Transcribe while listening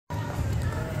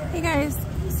Hey guys,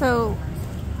 so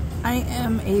I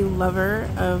am a lover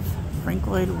of Frank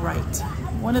Lloyd Wright.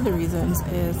 One of the reasons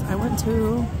is I went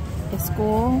to a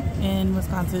school in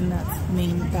Wisconsin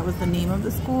that was the name of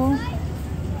the school.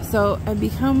 So I've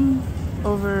become,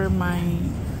 over my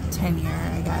tenure,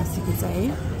 I guess you could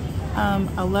say,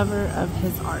 a lover of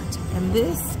his art. And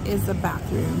this is a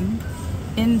bathroom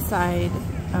inside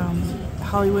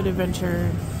Hollywood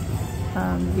Adventure,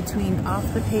 between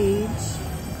Off the Page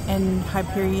and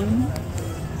Hyperion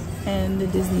and the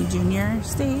Disney Junior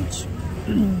stage.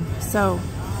 So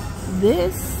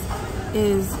this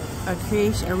is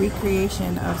a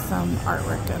recreation of some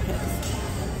artwork of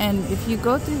his. And if you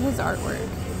go through his artwork,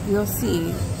 you'll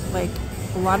see like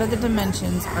a lot of the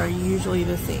dimensions are usually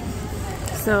the same.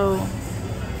 So,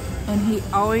 and he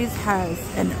always has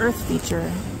an earth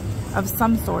feature of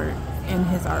some sort in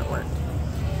his artwork.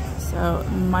 So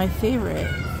my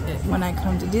favorite when I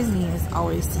come to Disney is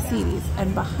always to see these.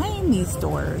 And behind these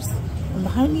doors and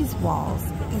behind these walls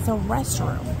is a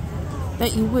restroom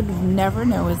that you would never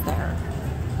know is there.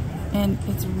 And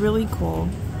it's really cool.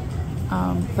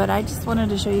 But I just wanted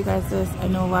to show you guys this. I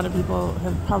know a lot of people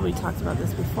have probably talked about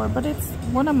this before, but it's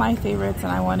one of my favorites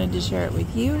and I wanted to share it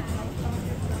with you.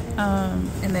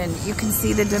 And then you can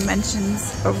see the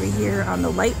dimensions over here on the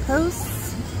light posts.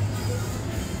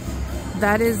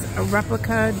 That is a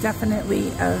replica, definitely,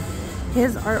 of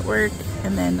his artwork.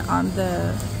 And then on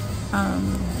the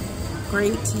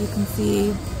grate, you can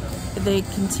see they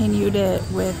continued it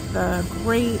with the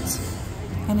grate.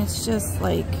 And it's just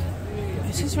like,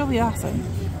 it's just really awesome.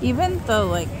 Even the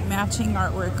like matching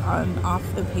artwork on Off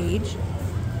the Page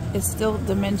is still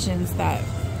dimensions that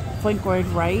Frank Lloyd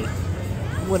Wright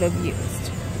would have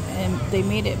used. And they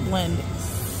made it blend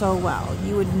so well.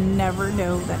 You would never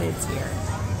know that it's here.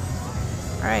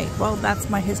 All right, well, that's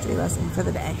my history lesson for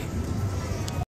the day.